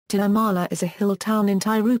Tirumala is a hill town in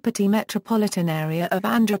Tirupati Metropolitan area of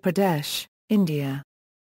Andhra Pradesh, India.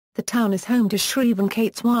 The town is home to Sri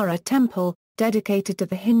Venkateswara Temple, dedicated to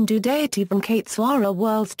the Hindu deity Venkateswara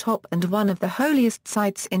World's top and one of the holiest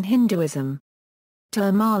sites in Hinduism.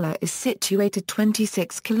 Tirumala is situated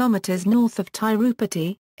 26 kilometres north of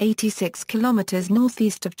Tirupati, 86 kilometres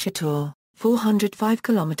northeast of Chittoor, 405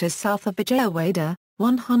 kilometres south of Vijayawada,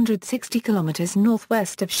 160 kilometres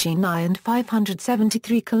northwest of Chennai and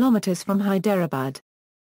 573 kilometres from Hyderabad.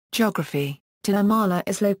 Geography: Tirumala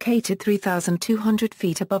is located 3,200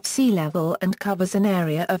 feet above sea level and covers an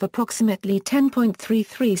area of approximately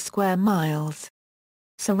 10.33 square miles.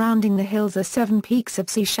 Surrounding the hills are 7 peaks of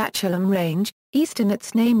Seshachalam range,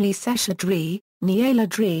 easternets namely Seshadri,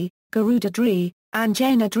 Niyaladri, Garudadri,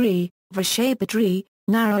 Anjanadri, Vrishabhadri,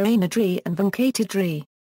 Narayanadri and Venkatadri.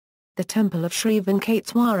 The temple of Sri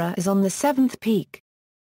Venkateswara is on the 7th peak.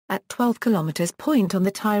 At 12 km point on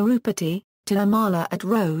the Tirupati-Tirumala at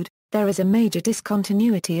road, there is a major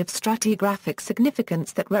discontinuity of stratigraphic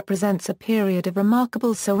significance that represents a period of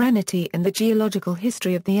remarkable serenity in the geological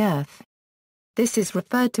history of the Earth. This is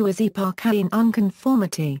referred to as Eparchaean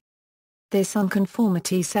unconformity. This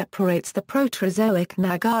unconformity separates the Proterozoic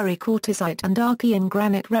Nagari quartzite and Archean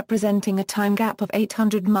granite representing a time gap of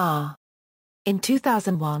 800 Ma. In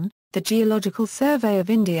 2001, the Geological Survey of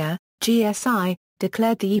India, GSI,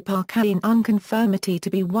 declared the Eparchaean unconformity to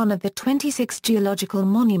be one of the 26 geological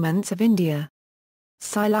monuments of India.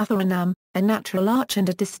 Silatharanam, a natural arch and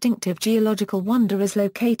a distinctive geological wonder, is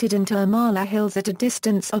located in Tirumala Hills at a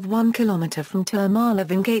distance of 1 kilometre from Tirumala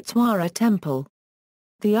Venkateswara Temple.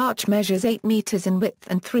 The arch measures 8 meters in width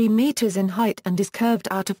and 3 meters in height and is curved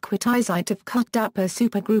out of quartzite of Kutdapa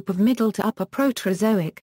supergroup of Middle to Upper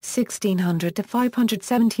Proterozoic, 1600 to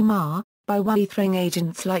 570 Ma, by weathering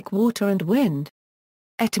agents like water and wind.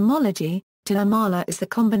 Etymology: Tirumala is the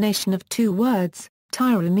combination of 2 words,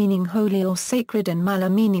 Tiru meaning holy or sacred and Mala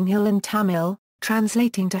meaning hill in Tamil,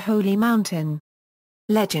 translating to holy mountain.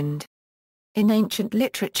 Legend: in ancient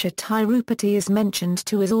literature Tirupati is mentioned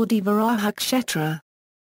too as Adi Varaha Kshetra.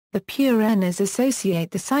 The Puranas associate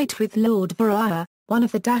the site with Lord Varaha, one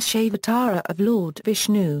of the Dashavatara of Lord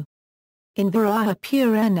Vishnu. In Varaha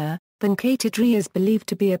Purana, Venkatadri is believed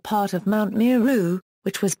to be a part of Mount Meru,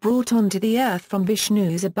 which was brought onto the earth from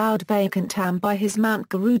Vishnu's abode Vaikuntham by his Mount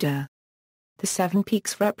Garuda. The 7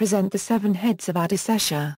 peaks represent the 7 heads of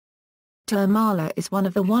Adisesha. Tirumala is one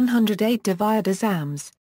of the 108 Divyadhazams.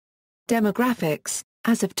 Demographics: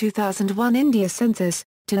 as of 2001 India census,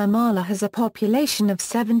 Tirumala has a population of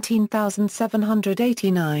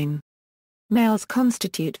 17,789. Males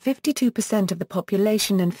constitute 52% of the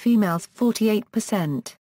population and females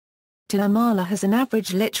 48%. Tirumala has an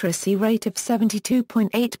average literacy rate of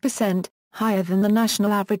 72.8%, higher than the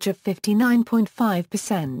national average of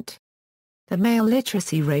 59.5%. The male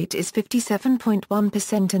literacy rate is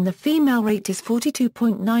 57.1% and the female rate is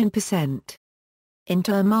 42.9%. In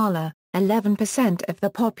Tirumala, 11% of the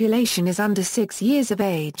population is under 6 years of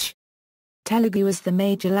age. Telugu is the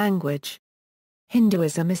major language.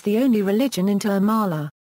 Hinduism is the only religion in Tirumala.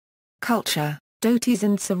 Culture: dhotis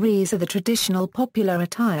and saris are the traditional popular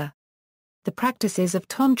attire. The practices of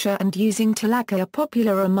tantra and using tilaka are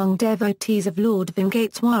popular among devotees of Lord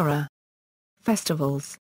Venkateswara.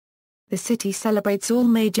 Festivals: the city celebrates all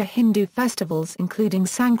major Hindu festivals including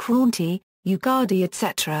Sankranti, Ugadi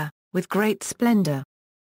etc., with great splendour.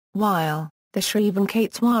 While the Sri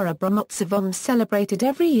Venkateswara Brahmotsavam celebrated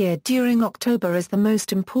every year during October is the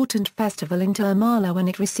most important festival in Tirumala when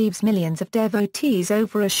it receives millions of devotees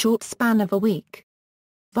over a short span of a week.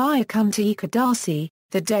 Vaikuntha Ekadasi,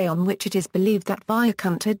 the day on which it is believed that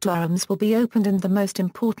Vaikuntha Dwarams will be opened and the most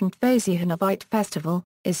important Vaisyanavite festival,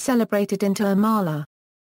 is celebrated in Tirumala.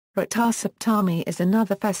 Ratha Saptami is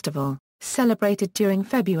another festival, celebrated during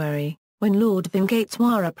February, when Lord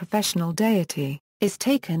Venkateswara professional deity is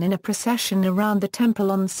taken in a procession around the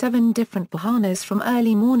temple on 7 different vahanas from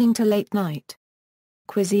early morning to late night.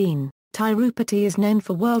 Cuisine: Tirupati is known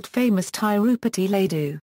for world-famous Tirupati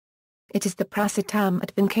Laddu. It is the Prasiddham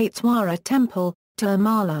at Venkateswara Temple,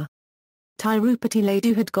 Tirumala. Tirupati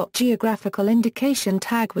Laddu had got geographical indication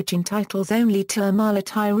tag which entitles only Tirumala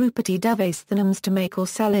Tirupati Devasthanams to make or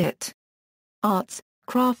sell it. Arts,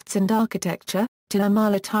 crafts and architecture: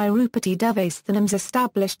 Tirumala Tirupati Devasthanams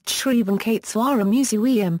established Sri Venkateswara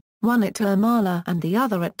Museum, one at Tirumala and the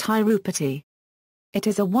other at Tirupati. It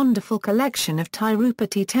is a wonderful collection of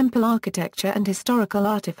Tirupati temple architecture and historical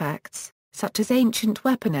artifacts, such as ancient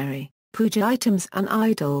weaponry, puja items and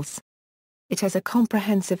idols. It has a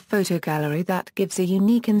comprehensive photo gallery that gives a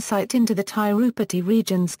unique insight into the Tirupati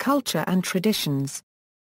region's culture and traditions.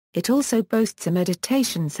 It also boasts a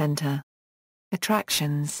meditation center.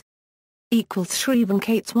 Attractions Sri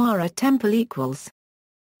Venkateswara Temple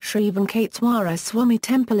Sri Venkateswara Swami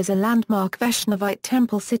Temple is a landmark Vaishnavite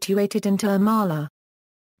temple situated in Tirumala.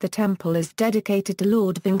 The temple is dedicated to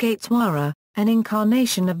Lord Venkateswara, an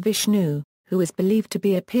incarnation of Vishnu, who is believed to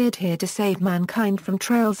be appeared here to save mankind from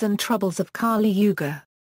trials and troubles of Kali Yuga.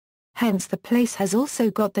 Hence the place has also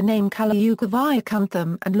got the name Kali Yuga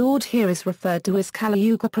Vaikuntham, and Lord here is referred to as Kali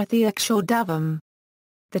Yuga Pratyakshadavam.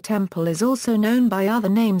 The temple is also known by other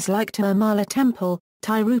names like Tirumala Temple,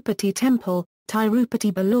 Tirupati Temple,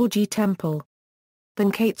 Tirupati Balaji Temple.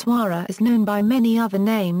 Venkateswara is known by many other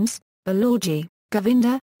names, Balaji,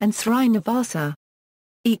 Govinda, and Srinivasa.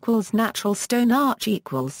 Natural stone arch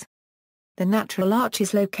The natural arch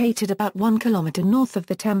is located about 1 kilometer north of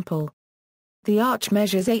the temple. The arch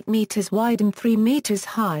measures 8 meters wide and 3 meters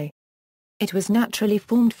high. It was naturally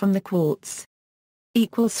formed from the quartz.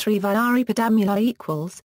 Sri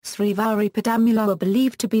Varipadamula Sri Varipadamula are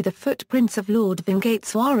believed to be the footprints of Lord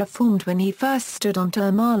Venkateswara formed when he first stood on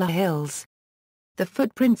Tirumala hills. The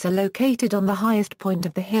footprints are located on the highest point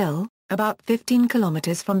of the hill, about 15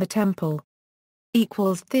 kilometers from the temple.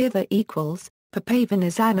 Thither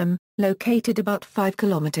Papavanazanam, located about 5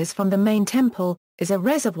 kilometers from the main temple, is a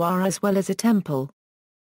reservoir as well as a temple.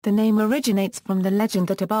 The name originates from the legend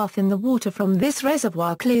that a bath in the water from this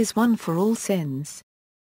reservoir clears one for all sins.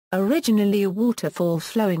 Originally a waterfall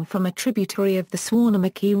flowing from a tributary of the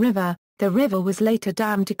Swarnamukhi River, the river was later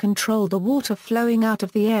dammed to control the water flowing out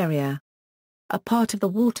of the area. A part of the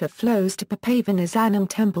water flows to Papavanazanam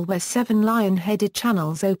temple where 7 lion-headed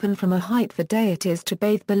channels open from a height for deities to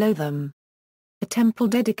bathe below them. A temple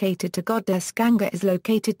dedicated to goddess Ganga is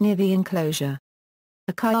located near the enclosure.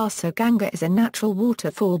 Akasa Ganga is a natural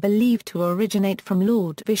waterfall believed to originate from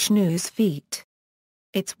Lord Vishnu's feet.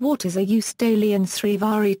 Its waters are used daily in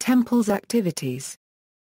Srivari Temple's activities.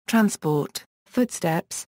 Transport,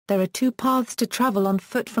 footsteps. There are 2 paths to travel on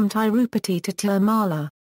foot from Tirupati to Tirumala.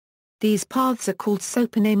 These paths are called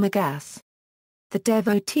Sopanamagas. The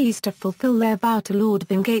devotees to fulfill their vow to Lord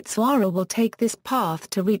Venkateswara will take this path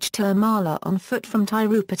to reach Tirumala on foot from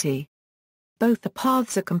Tirupati. Both the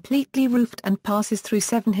paths are completely roofed and passes through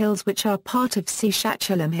 7 hills which are part of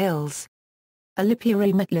Seshachalam Hills.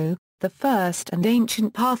 Alipuri Metlu, the first and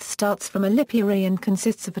ancient path starts from Alipuri and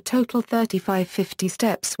consists of a total 3550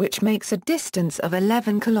 steps which makes a distance of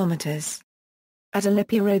 11 kilometers. At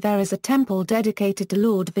Alipuri there is a temple dedicated to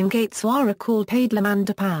Lord Venkateswara called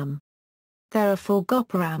Padlamandapam. There are 4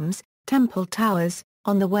 gopurams, temple towers,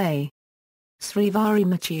 on the way.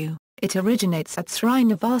 Srivarimatu, it originates at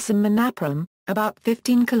Srinivasam Manapuram, about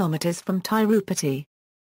 15 kilometers from Tirupati.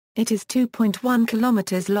 It is 2.1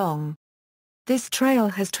 kilometers long. This trail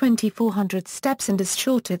has 2400 steps and is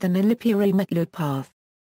shorter than Alipuri Metlu path.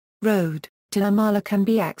 Road, Tirumala can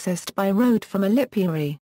be accessed by road from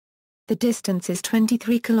Alipuri. The distance is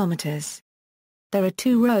 23 kilometers. There are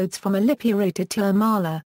 2 roads from Alipuri to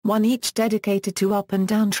Tirumala, one each dedicated to up and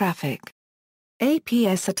down traffic.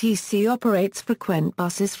 APSRTC operates frequent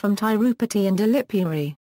buses from Tirupati and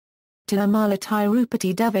Alipuri. Tirumala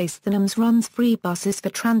Tirupati Devasthanams runs free buses for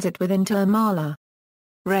transit within Tirumala.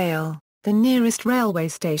 Rail, the nearest railway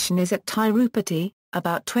station is at Tirupati,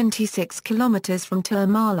 about 26 kilometers from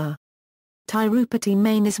Tirumala. Tirupati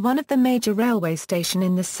Main is one of the major railway station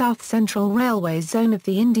in the South Central Railway Zone of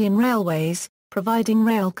the Indian Railways, providing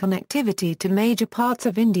rail connectivity to major parts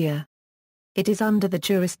of India. It is under the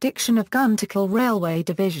jurisdiction of Guntakal Railway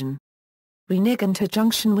Division. Reniganta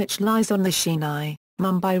Junction, which lies on the Chennai,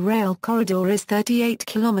 Mumbai rail corridor, is 38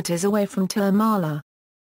 kilometers away from Tirumala.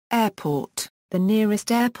 Airport, the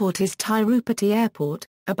nearest airport is Tirupati Airport,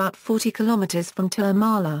 about 40 kilometers from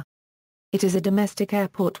Tirumala. It is a domestic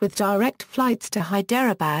airport with direct flights to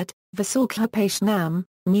Hyderabad, Visakhapatnam,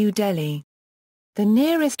 New Delhi. The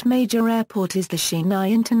nearest major airport is the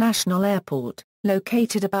Chennai International Airport,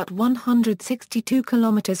 located about 162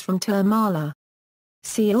 kilometers from Tirumala.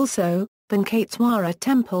 See also, Venkateswara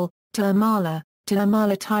Temple, Tirumala,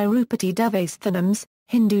 Tirumala Tirupati Devasthanams,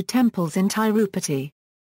 Hindu temples in Tirupati.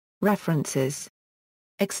 References.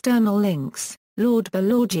 External links, Lord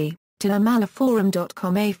Balaji,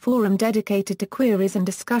 TirumalaForum.com, a forum dedicated to queries and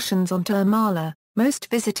discussions on Tirumala, most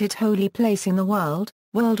visited holy place in the world,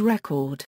 world record.